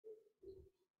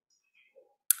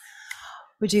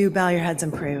Would you bow your heads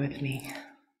and pray with me?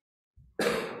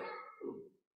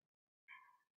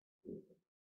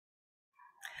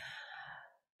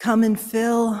 Come and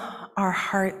fill our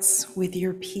hearts with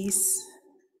your peace.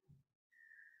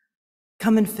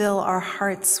 Come and fill our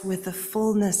hearts with the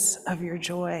fullness of your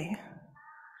joy.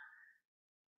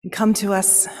 And come to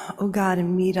us, O God,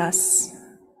 and meet us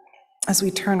as we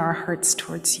turn our hearts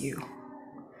towards you.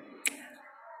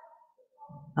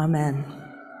 Amen.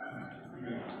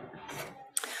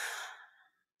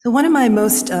 So one of my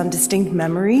most distinct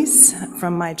memories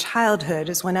from my childhood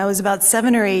is when I was about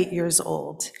 7 or 8 years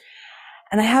old.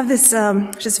 And I have this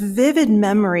just vivid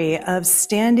memory of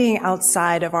standing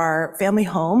outside of our family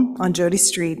home on Gaudete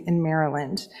Street in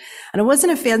Maryland. And it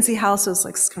wasn't a fancy house, it was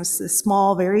like kind of a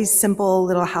small, very simple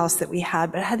little house that we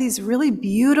had, but it had these really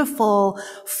beautiful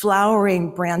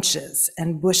flowering branches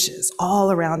and bushes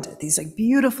all around it, these like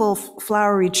beautiful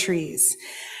flowery trees.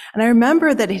 And I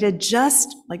remember that it had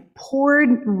just like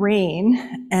poured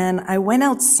rain, and I went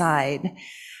outside.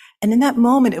 And in that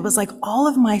moment, it was like all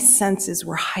of my senses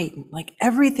were heightened. Like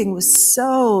everything was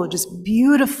so just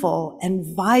beautiful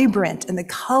and vibrant, and the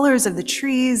colors of the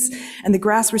trees and the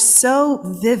grass were so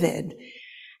vivid.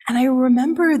 And I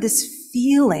remember this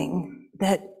feeling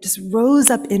that just rose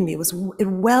up in me. It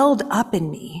welled up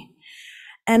in me.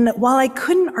 And while I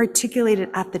couldn't articulate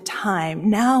it at the time,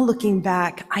 now looking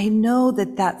back, I know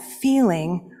that that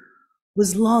feeling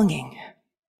was longing.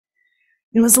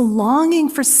 It was a longing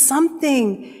for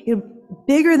something,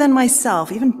 bigger than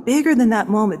myself, even bigger than that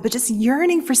moment, but just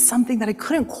yearning for something that I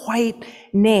couldn't quite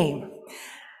name.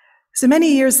 So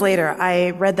many years later,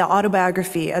 I read the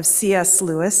autobiography of C.S.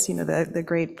 Lewis, the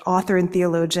great author and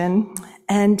theologian,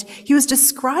 and he was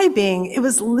describing, it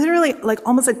was literally like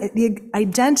almost like the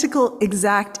identical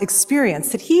exact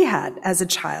experience that he had as a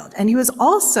child. And he was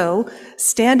also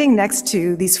standing next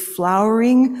to these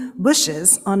flowering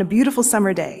bushes on a beautiful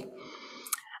summer day.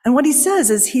 And what he says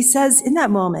in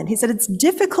that moment, he said, it's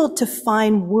difficult to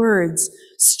find words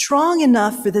strong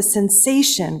enough for the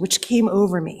sensation which came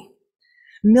over me.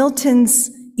 Milton's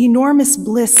enormous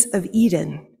bliss of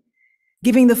Eden,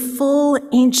 giving the full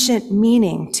ancient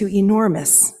meaning to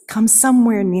enormous, comes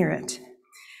somewhere near it.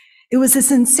 It was a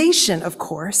sensation, of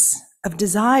course, of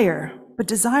desire, but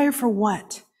desire for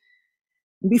what?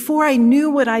 Before I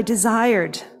knew what I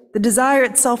desired, the desire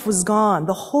itself was gone,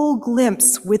 the whole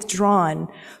glimpse withdrawn.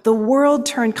 The world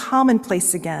turned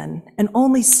commonplace again and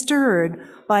only stirred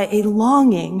by a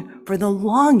longing for the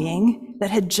longing that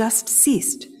had just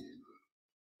ceased.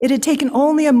 It had taken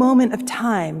only a moment of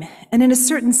time, and in a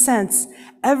certain sense,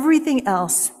 everything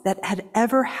else that had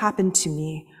ever happened to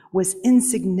me was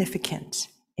insignificant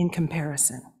in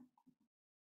comparison.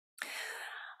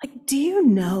 Like, do you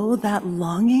know that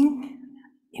longing?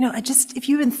 If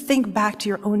you even think back to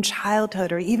your own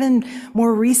childhood or even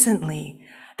more recently,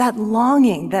 that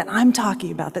longing that I'm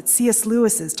talking about, that C.S.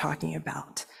 Lewis is talking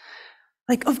about,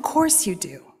 like, of course you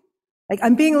do. Like,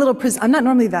 I'm not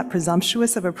normally that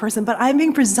presumptuous of a person, but I'm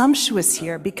being presumptuous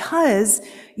here because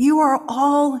you are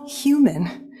all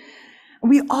human.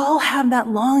 We all have that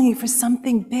longing for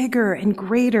something bigger and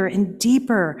greater and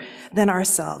deeper than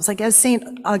ourselves. Like as St.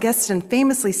 Augustine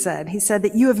famously said, he said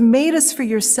that you have made us for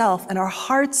yourself and our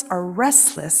hearts are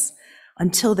restless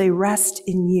until they rest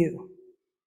in you.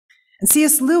 And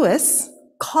C.S. Lewis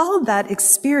called that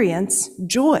experience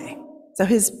joy. So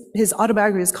his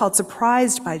autobiography is called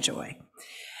Surprised by Joy.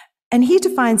 And he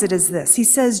defines it as this. He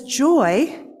says,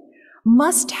 joy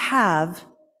must have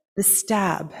the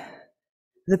stab,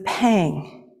 the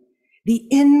pang, the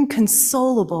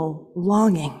inconsolable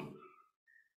longing.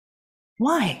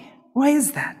 Why? Why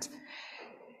is that?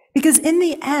 Because in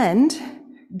the end,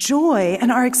 joy and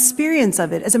our experience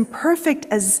of it, as imperfect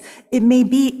as it may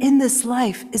be in this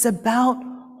life, is about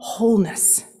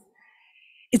wholeness.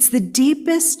 It's the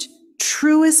deepest,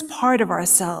 truest part of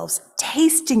ourselves,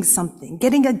 tasting something,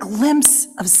 getting a glimpse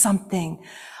of something,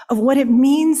 of what it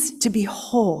means to be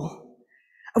whole,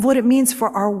 of what it means for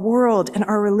our world and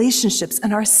our relationships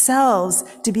and ourselves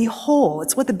to be whole.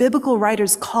 It's what the biblical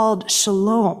writers called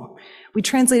shalom. We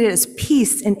translate it as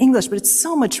peace in English, but it's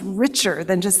so much richer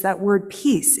than just that word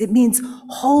peace. It means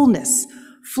wholeness,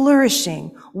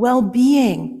 flourishing,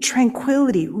 well-being,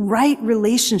 tranquility, right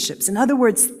relationships. In other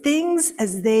words, things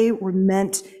as they were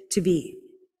meant to be.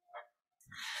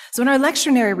 So in our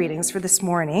lectionary readings for this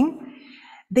morning,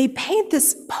 they paint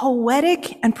this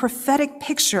poetic and prophetic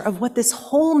picture of what this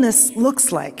wholeness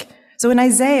looks like. So in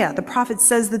Isaiah, the prophet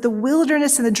says that the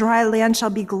wilderness and the dry land shall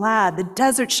be glad. The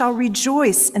desert shall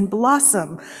rejoice and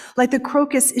blossom. Like the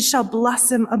crocus, it shall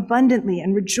blossom abundantly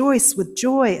and rejoice with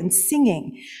joy and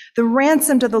singing. The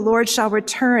ransomed of the Lord shall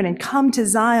return and come to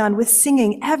Zion with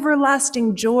singing.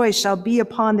 Everlasting joy shall be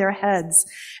upon their heads,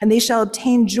 and they shall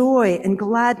obtain joy and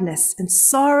gladness, and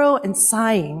sorrow and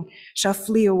sighing shall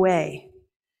flee away.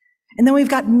 And then we've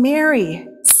got Mary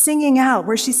singing out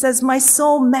where she says, my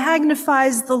soul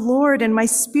magnifies the Lord and my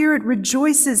spirit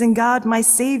rejoices in God, my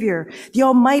Savior. The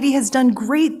Almighty has done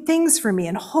great things for me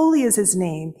and holy is his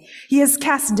name. He has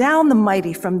cast down the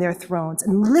mighty from their thrones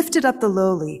and lifted up the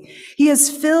lowly. He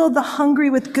has filled the hungry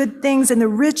with good things and the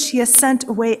rich he has sent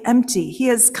away empty. He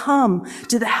has come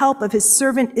to the help of his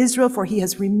servant Israel, for he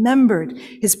has remembered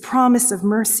his promise of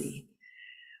mercy.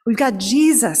 We've got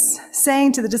Jesus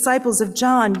saying to the disciples of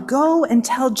John, go and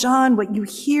tell John what you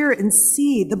hear and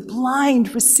see. The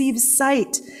blind receive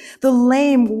sight, the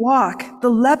lame walk, the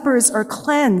lepers are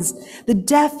cleansed, the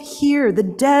deaf hear, the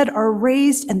dead are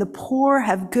raised, and the poor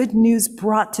have good news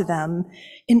brought to them.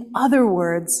 In other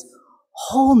words,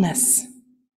 wholeness.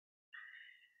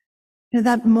 You know,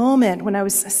 that moment when I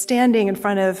was standing in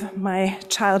front of my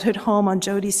childhood home on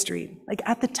Gaudete Street, like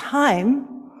at the time,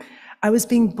 I was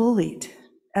being bullied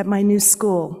at my new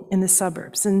school in the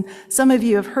suburbs. And some of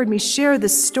you have heard me share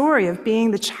this story of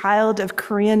being the child of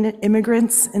Korean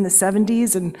immigrants in the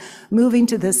 70s and moving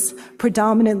to this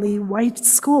predominantly white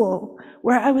school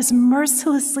where I was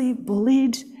mercilessly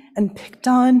bullied and picked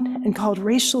on and called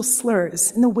racial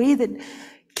slurs in the way that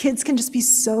kids can just be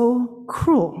so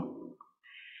cruel.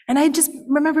 And I just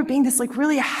remember being this like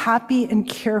really happy and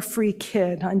carefree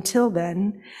kid until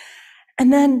then,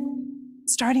 and then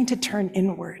starting to turn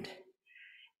inward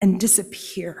and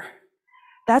disappear.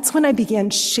 That's when I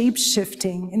began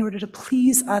shape-shifting in order to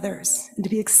please others and to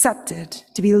be accepted,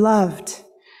 to be loved.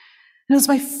 And it was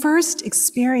my first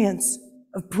experience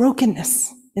of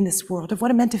brokenness in this world, of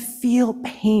what it meant to feel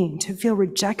pain, to feel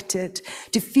rejected,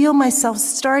 to feel myself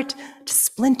start to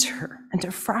splinter and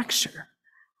to fracture.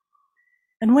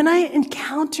 And when I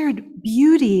encountered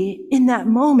beauty in that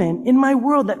moment, in my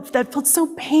world that felt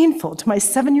so painful to my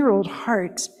 7-year-old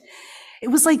heart, it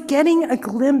was like getting a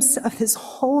glimpse of this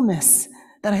wholeness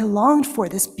that I longed for,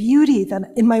 this beauty that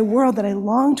in my world that I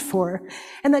longed for,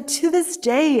 and that to this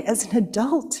day as an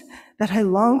adult that I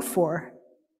long for,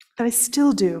 that I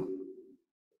still do.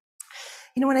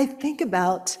 You know, when I think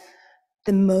about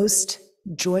the most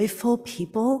joyful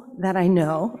people that I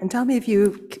know, and tell me if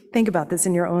you think about this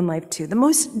in your own life too, the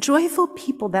most joyful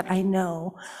people that I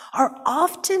know are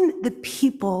often the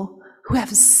people who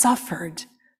have suffered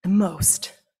the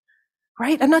most.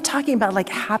 Right? I'm not talking about like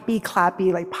happy,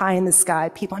 clappy, like pie in the sky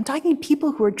people. I'm talking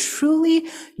people who are truly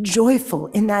joyful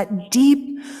in that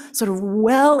deep, sort of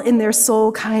well in their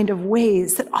soul kind of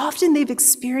ways that often they've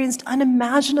experienced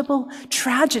unimaginable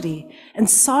tragedy and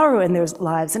sorrow in their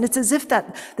lives. And it's as if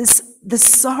that the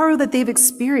sorrow that they've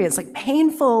experienced, like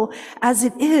painful as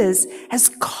it is, has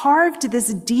carved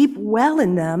this deep well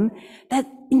in them that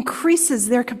increases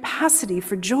their capacity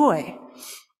for joy.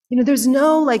 You know, there's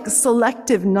no like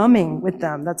selective numbing with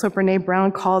them. That's what Brene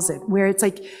Brown calls it, where it's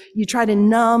like you try to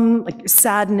numb like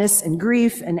sadness and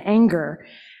grief and anger.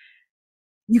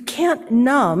 You can't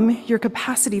numb your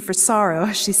capacity for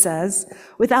sorrow, she says,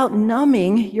 without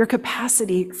numbing your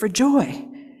capacity for joy.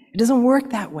 It doesn't work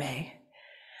that way.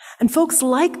 And folks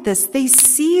like this, they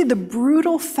see the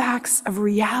brutal facts of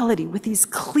reality with these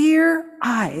clear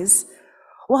eyes,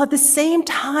 while at the same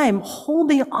time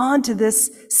holding on to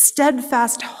this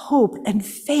steadfast hope and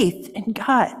faith in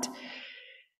God.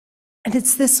 And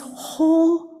it's this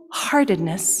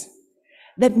wholeheartedness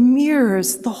that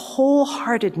mirrors the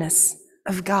wholeheartedness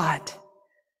of God.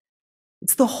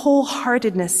 It's the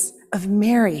wholeheartedness of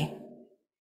Mary.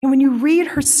 And when you read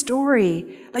her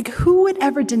story, like who would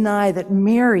ever deny that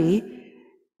Mary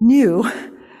knew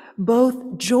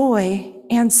both joy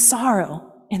and sorrow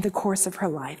in the course of her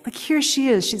life? Like here she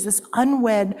is, she's this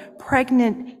unwed,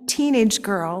 pregnant teenage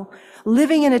girl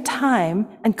living in a time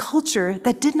and culture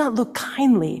that did not look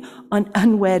kindly on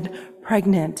unwed,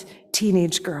 pregnant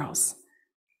teenage girls.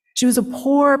 She was a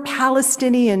poor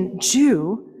Palestinian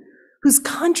Jew whose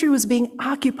country was being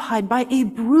occupied by a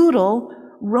brutal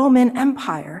Roman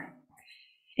Empire.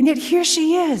 And yet here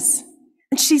she is,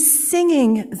 and she's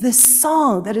singing this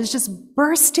song that is just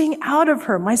bursting out of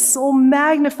her. My soul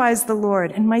magnifies the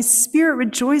Lord, and my spirit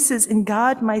rejoices in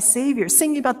God, my Savior.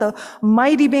 Singing about the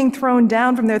mighty being thrown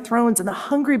down from their thrones and the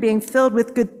hungry being filled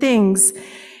with good things.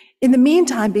 In the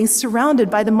meantime, being surrounded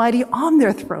by the mighty on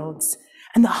their thrones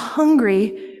and the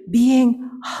hungry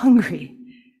being hungry.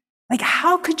 Like,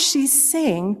 how could she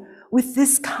sing with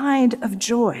this kind of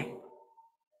joy.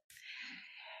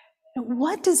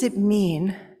 What does it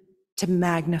mean to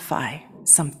magnify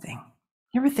something?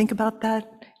 You ever think about that?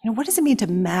 What does it mean to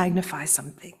magnify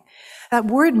something? That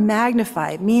word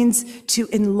magnify means to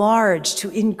enlarge, to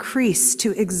increase,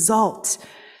 to exalt.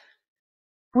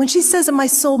 When she says that my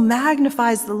soul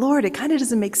magnifies the Lord, it kind of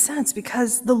doesn't make sense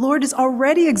because the Lord is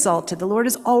already exalted. The Lord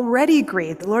is already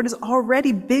great. The Lord is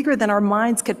already bigger than our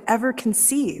minds could ever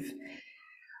conceive.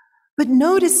 But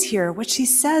notice here, what she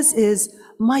says is,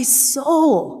 my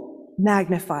soul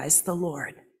magnifies the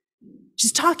Lord.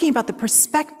 She's talking about the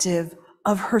perspective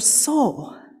of her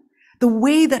soul, the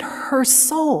way that her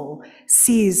soul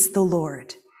sees the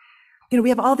Lord. We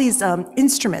have all these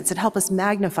instruments that help us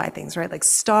magnify things, right? Like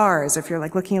stars, if you're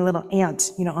like looking at a little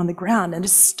ant, on the ground. And a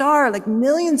star, like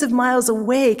millions of miles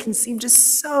away, can seem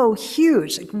just so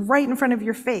huge, like right in front of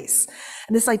your face.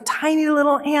 And this like tiny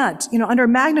little ant, under a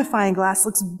magnifying glass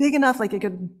looks big enough like it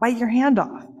could bite your hand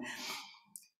off.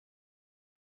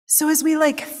 So as we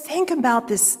think about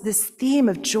this theme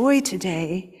of joy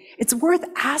today, it's worth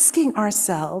asking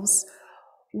ourselves,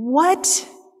 what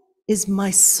is my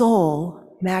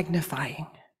soul magnifying?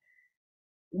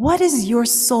 What is your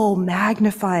soul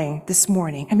magnifying this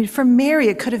morning? For Mary,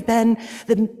 it could have been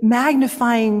the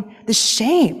magnifying the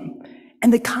shame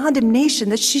and the condemnation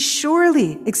that she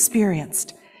surely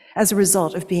experienced as a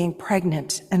result of being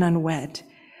pregnant and unwed.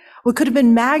 What could have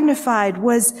been magnified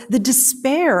was the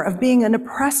despair of being an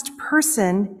oppressed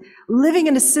person living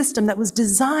in a system that was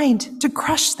designed to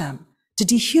crush them, to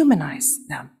dehumanize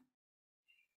them.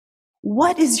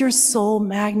 What is your soul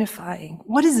magnifying?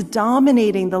 What is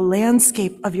dominating the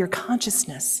landscape of your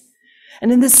consciousness?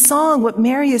 And in this song, what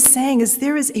Mary is saying is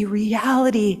there is a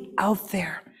reality out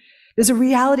there. There's a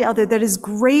reality out there that is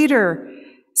greater,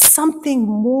 something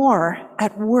more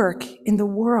at work in the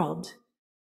world.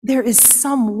 There is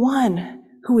someone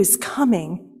who is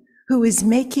coming, who is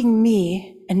making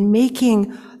me and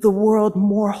making the world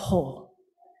more whole.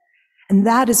 And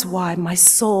that is why my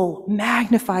soul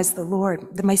magnifies the Lord,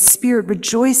 that my spirit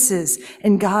rejoices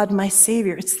in God, my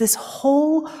Savior. It's this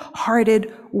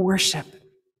wholehearted worship.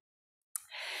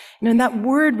 And that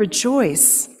word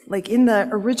rejoice, like in the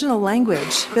original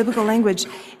language, biblical language,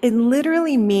 it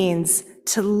literally means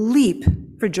to leap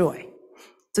for joy.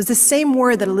 So it's the same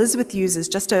word that Elizabeth uses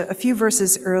just a few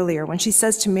verses earlier when she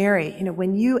says to Mary,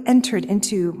 when you entered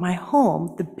into my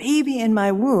home, the baby in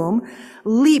my womb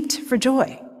leaped for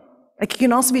joy. Like it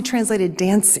can also be translated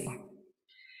dancing.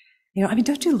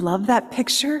 Don't you love that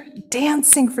picture?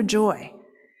 Dancing for joy.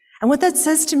 And what that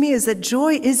says to me is that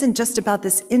joy isn't just about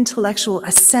this intellectual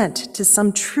assent to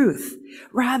some truth.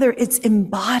 Rather, it's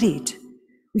embodied.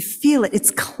 We feel it. It's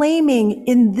claiming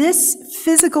in this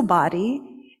physical body,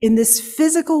 in this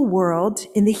physical world,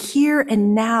 in the here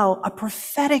and now, a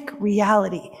prophetic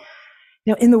reality.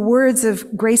 In the words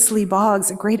of Grace Lee Boggs,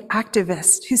 a great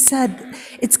activist, who said,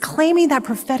 it's claiming that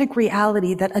prophetic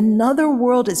reality that another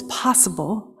world is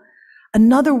possible,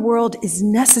 another world is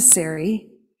necessary,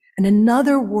 and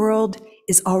another world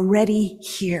is already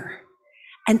here.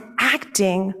 And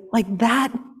acting like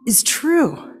that is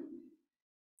true.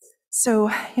 So,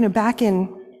 back in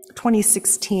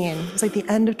 2016, it was like the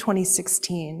end of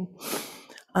 2016,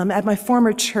 at my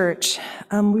former church,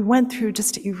 we went through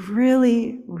just a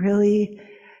really, really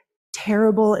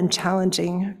terrible and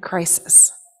challenging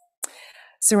crisis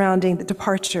surrounding the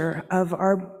departure of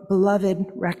our beloved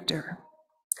rector.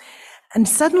 And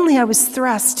suddenly I was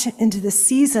thrust into the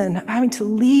season of having to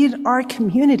lead our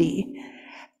community,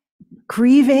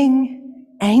 grieving,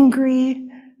 angry,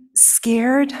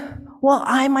 scared, while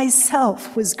I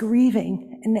myself was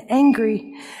grieving and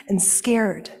angry and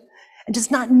scared. And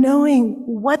just not knowing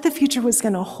what the future was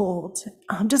going to hold.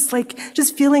 Just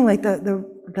feeling like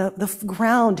the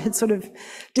ground had sort of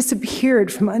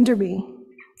disappeared from under me.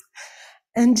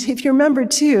 And if you remember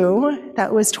too,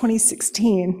 that was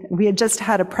 2016. We had just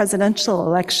had a presidential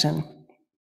election. And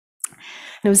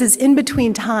it was this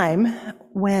in-between time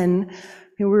when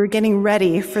we were getting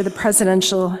ready for the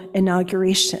presidential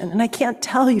inauguration. And I can't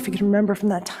tell you if you can remember from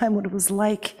that time what it was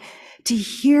like to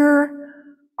hear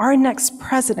our next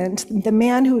president, the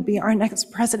man who would be our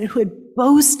next president, who had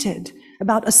boasted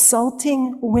about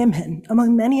assaulting women,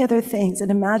 among many other things, and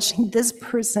imagining this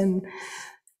person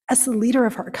as the leader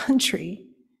of our country.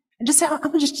 And just how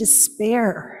much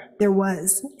despair there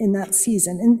was in that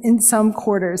season, in some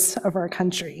quarters of our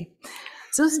country.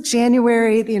 So it was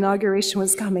January, the inauguration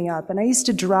was coming up, and I used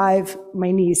to drive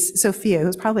my niece, Sophia, who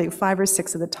was probably 5 or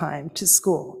 6 at the time, to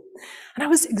school. And I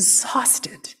was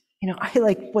exhausted.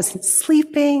 I wasn't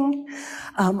sleeping.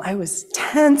 I was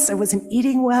tense. I wasn't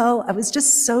eating well. I was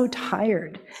just so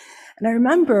tired. And I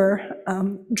remember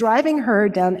driving her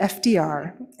down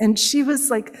FDR, and she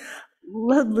was like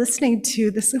listening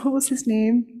to this, what was his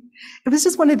name? It was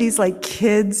just one of these like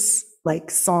kids,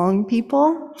 like song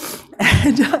people.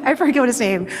 And I forget what his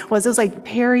name was. It was like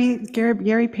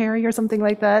Gary Perry or something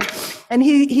like that. And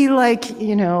he like,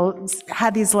 you know,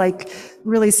 had these like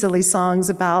really silly songs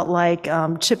about like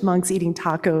chipmunks eating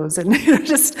tacos and you know,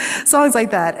 just songs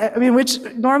like that. I mean, which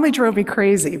normally drove me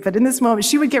crazy. But in this moment,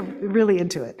 she would get really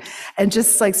into it and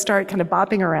just like start kind of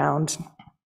bopping around.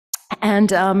 And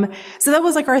so that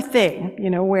was like our thing, you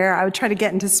know, where I would try to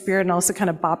get into spirit and also kind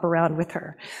of bop around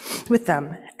with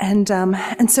them. And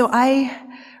so I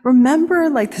remember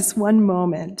like this one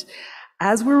moment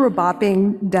as we were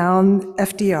bopping down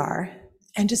FDR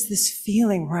and just this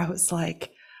feeling where I was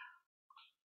like,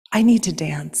 I need to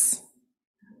dance.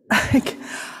 Like,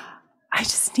 I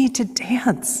just need to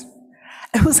dance.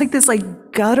 It was like this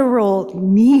like guttural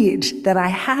need that I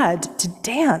had to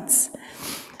dance.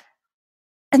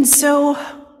 And so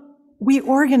we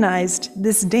organized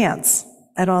this dance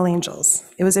at All Angels.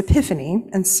 It was Epiphany,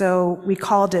 and so we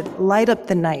called it Light Up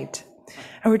the Night.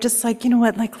 And we're just like, you know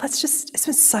what, like, it's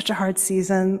been such a hard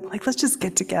season, like, let's just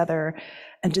get together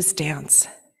and just dance.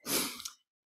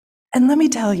 And let me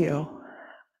tell you,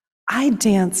 I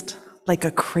danced like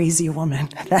a crazy woman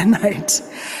that night.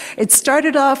 It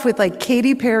started off with like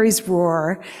Katy Perry's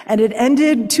Roar, and it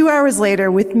ended 2 hours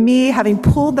later with me having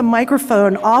pulled the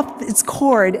microphone off its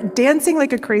cord, dancing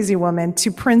like a crazy woman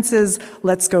to Prince's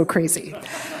Let's Go Crazy.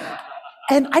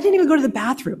 And I didn't even go to the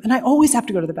bathroom, and I always have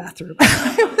to go to the bathroom.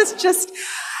 It was just,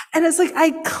 and it's like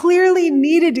I clearly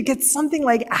needed to get something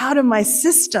like out of my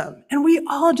system, and we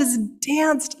all just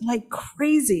danced like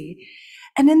crazy.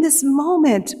 And in this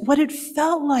moment, what it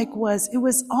felt like was, it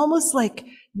was almost like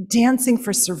dancing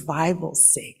for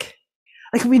survival's sake.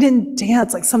 Like we didn't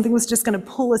dance like something was just going to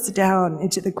pull us down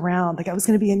into the ground. Like I was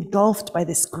going to be engulfed by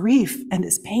this grief and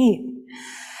this pain.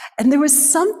 And there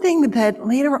was something that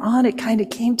later on, it kind of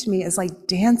came to me as like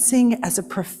dancing as a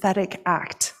prophetic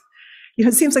act. You know,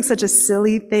 it seems like such a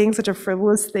silly thing, such a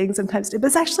frivolous thing sometimes, but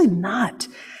it's actually not.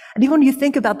 And even when you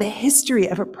think about the history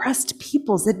of oppressed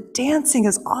peoples, the dancing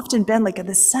has often been like at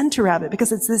the center of it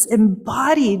because it's this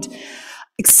embodied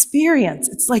experience.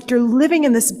 It's like you're living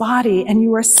in this body and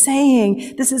you are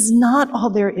saying, this is not all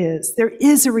there is. There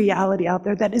is a reality out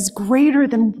there that is greater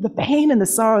than the pain and the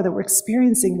sorrow that we're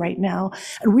experiencing right now.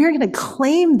 And we're going to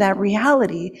claim that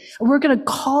reality, and we're going to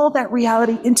call that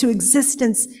reality into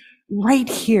existence right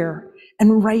here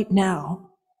and right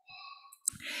now.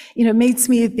 You know, it makes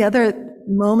me, the other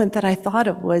moment that I thought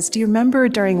of was, do you remember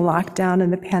during lockdown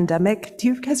and the pandemic, do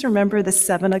you guys remember the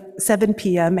 7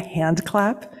 p.m. hand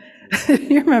clap?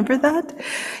 You remember that?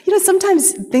 You know,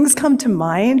 sometimes things come to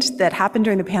mind that happened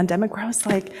during the pandemic where I was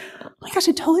like, oh my gosh,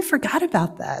 I totally forgot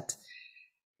about that.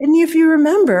 And if you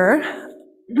remember,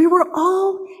 we were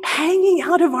all hanging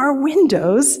out of our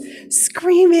windows,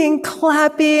 screaming,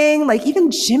 clapping, like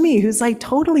even Jimmy, who's like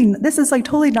totally, this is like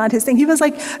totally not his thing. He was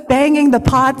like banging the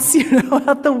pots, you know,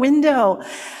 out the window,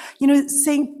 you know,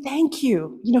 saying thank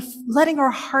you, you know, letting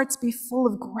our hearts be full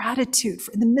of gratitude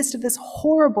in the midst of this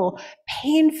horrible,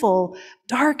 painful,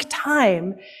 dark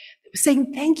time,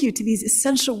 saying thank you to these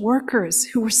essential workers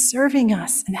who were serving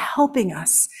us and helping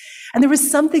us. And there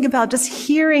was something about just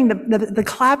hearing the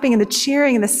clapping and the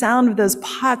cheering and the sound of those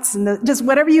pots and just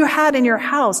whatever you had in your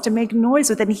house to make noise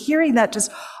with, and hearing that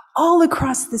just all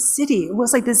across the city. It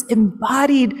was like this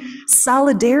embodied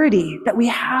solidarity that we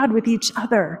had with each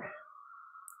other.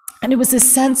 And it was a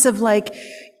sense of like,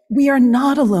 we are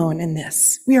not alone in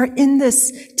this. We are in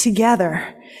this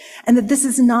together. And that this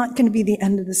is not going to be the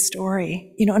end of the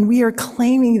story, you know, and we are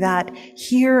claiming that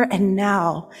here and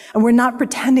now. And we're not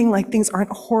pretending like things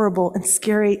aren't horrible and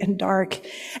scary and dark.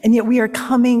 And yet we are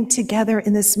coming together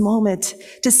in this moment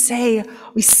to say,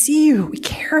 we see you, we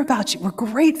care about you, we're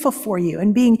grateful for you.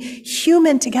 And being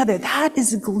human together, that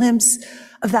is a glimpse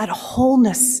of that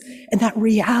wholeness and that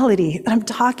reality that I'm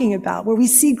talking about, where we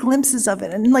see glimpses of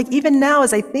it. And like, even now,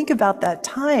 as I think about that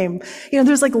time, you know,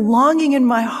 there's like longing in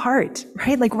my heart,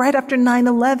 right? Like right after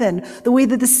 9/11, the way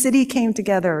that the city came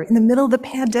together, in the middle of the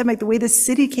pandemic, the way the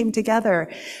city came together,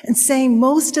 and saying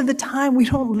most of the time we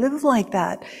don't live like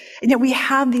that. And yet we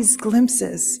have these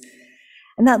glimpses.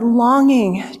 And that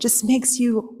longing just makes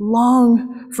you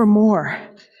long for more.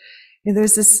 You know,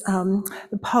 there's this,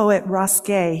 the poet Ross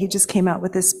Gay, he just came out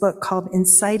with this book called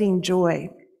Inciting Joy.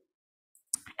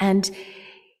 And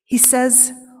he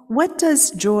says, what does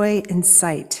joy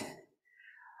incite?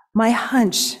 My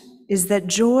hunch is that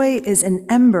joy is an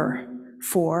ember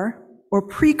for, or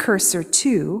precursor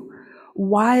to,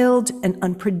 wild and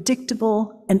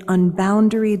unpredictable and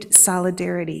unboundaried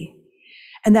solidarity.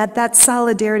 and that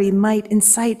solidarity might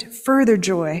incite further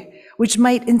joy, which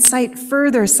might incite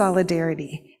further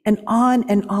solidarity, and on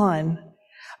and on.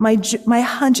 My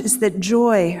hunch is that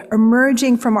joy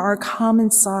emerging from our common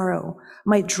sorrow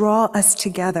might draw us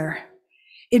together.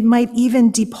 It might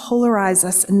even depolarize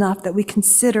us enough that we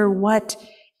consider what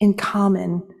in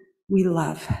common we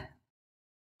love.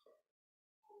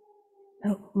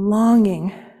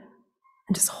 Longing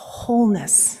and just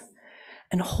wholeness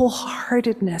and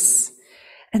wholeheartedness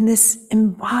and this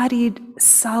embodied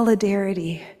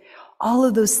solidarity, all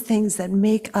of those things that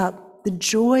make up the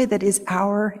joy that is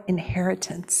our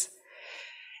inheritance.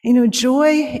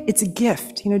 Joy, it's a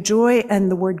gift. Joy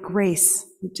and the word grace,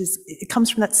 it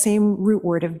comes from that same root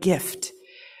word of gift.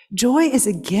 Joy is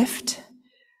a gift,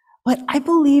 but I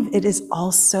believe it is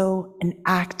also an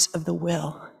act of the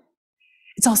will.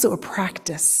 It's also a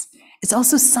practice. It's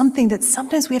also something that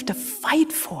sometimes we have to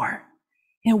fight for,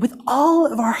 with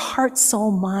all of our heart,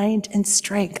 soul, mind, and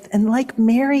strength. And like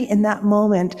Mary in that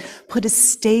moment, put a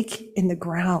stake in the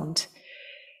ground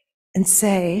and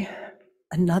say,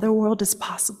 another world is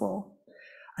possible,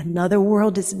 another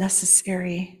world is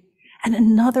necessary, and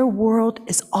another world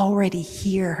is already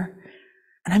here.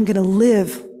 And I'm going to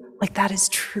live like that is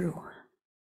true.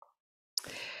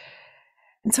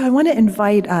 And so I want to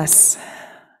invite us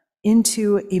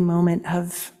into a moment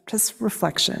of just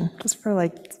reflection, just for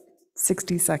like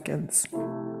 60 seconds.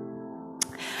 And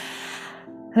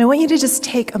I want you to just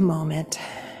take a moment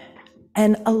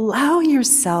and allow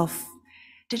yourself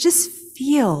to just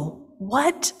feel,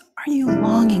 what are you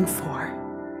longing for?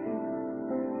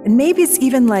 And maybe it's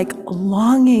even like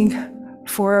longing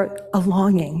for a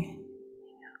longing.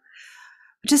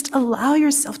 Just allow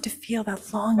yourself to feel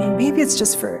that longing. Maybe it's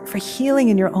just for healing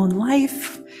in your own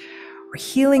life, or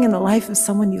healing in the life of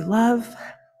someone you love.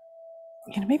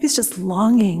 Maybe it's just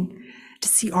longing to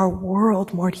see our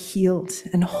world more healed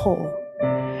and whole.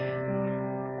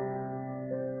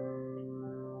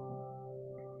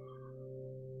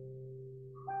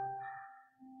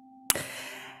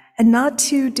 And not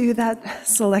to do that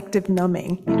selective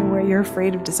numbing, where you're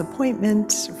afraid of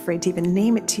disappointment, afraid to even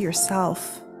name it to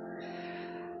yourself.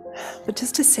 But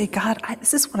just to say, God,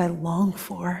 this is what I long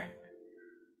for.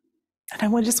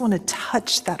 And I just want to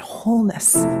touch that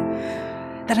wholeness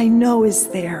that I know is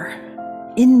there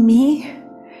in me,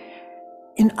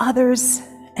 in others,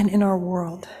 and in our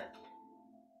world.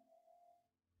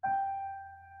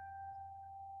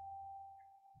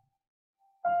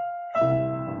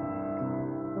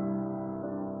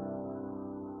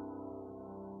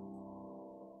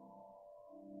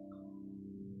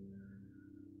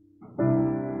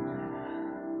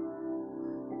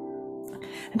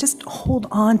 And just hold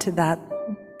on to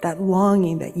that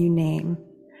longing that you name.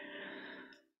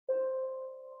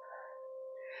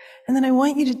 And then I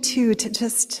want you to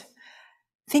just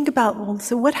think about,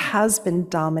 so what has been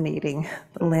dominating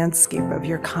the landscape of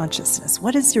your consciousness?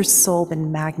 What has your soul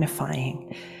been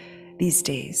magnifying these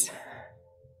days?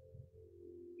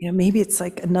 Maybe it's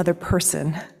like another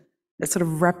person that sort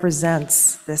of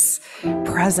represents this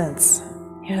presence,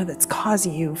 that's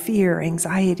causing you fear,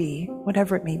 anxiety,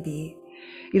 whatever it may be.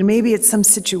 Maybe it's some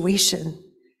situation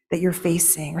that you're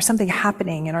facing or something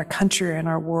happening in our country or in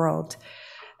our world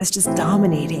that's just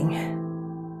dominating.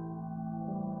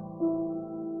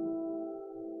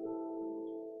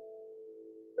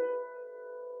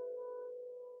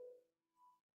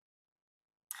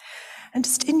 And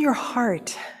just in your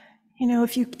heart,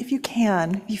 if you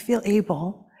can, if you feel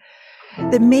able,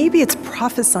 that maybe it's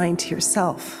prophesying to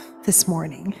yourself this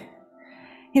morning.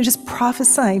 Just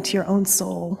prophesying to your own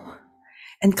soul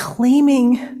and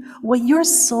claiming what your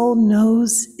soul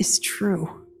knows is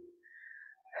true.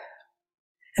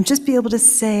 And just be able to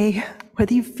say,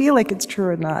 whether you feel like it's true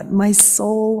or not, my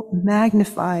soul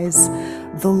magnifies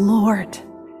the Lord,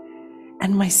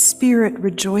 and my spirit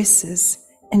rejoices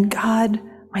in God,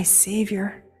 my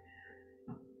Savior.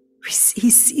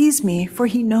 He sees me, for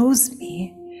he knows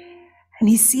me, and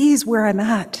he sees where I'm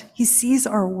at. He sees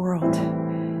our world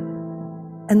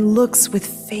and looks with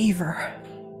favor,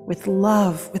 with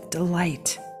love, with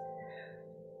delight.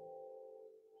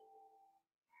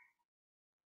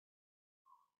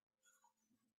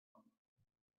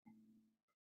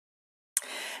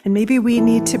 And maybe we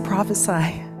need to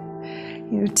prophesy,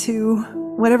 to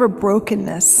whatever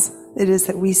brokenness it is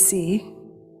that we see.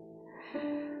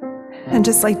 And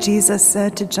just like Jesus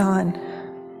said to John,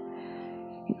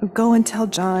 go and tell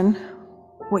John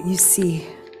what you see.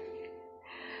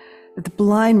 That the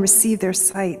blind receive their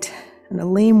sight, and the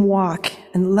lame walk,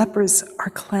 and lepers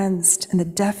are cleansed, and the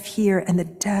deaf hear, and the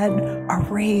dead are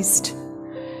raised.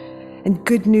 And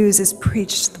good news is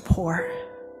preached to the poor.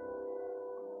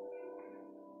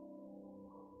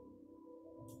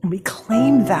 And we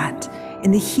claim that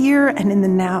in the here and in the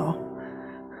now.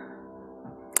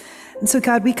 And so,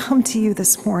 God, we come to you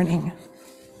this morning.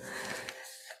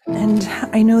 And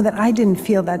I know that I didn't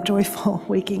feel that joyful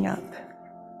waking up.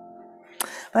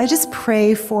 But I just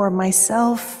pray for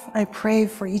myself. I pray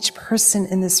for each person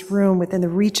in this room within the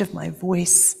reach of my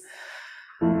voice.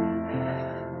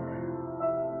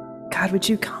 God, would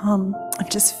you come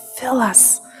and just fill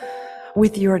us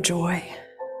with your joy?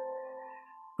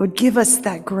 Lord, give us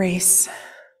that grace.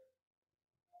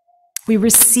 We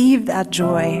receive that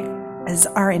joy as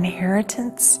our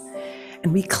inheritance,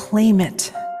 and we claim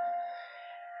it.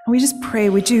 And we just pray,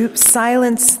 would you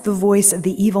silence the voice of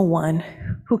the evil one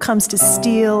who comes to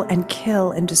steal and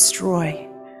kill and destroy?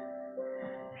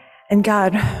 And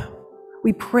God,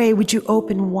 we pray, would you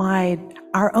open wide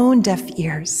our own deaf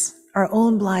ears, our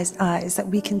own blind eyes, that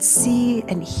we can see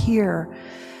and hear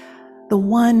the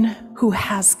one who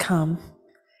has come,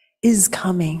 is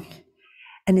coming,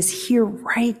 and is here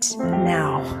right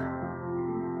now.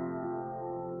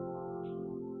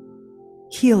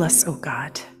 Heal us, O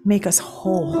God. Make us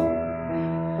whole.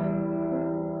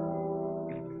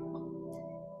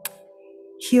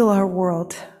 Heal our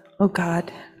world, O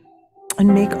God,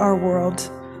 and make our world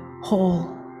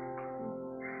whole.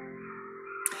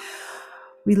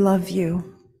 We love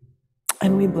you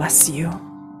and we bless you.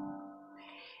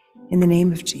 In the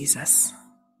name of Jesus.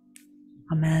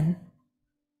 Amen.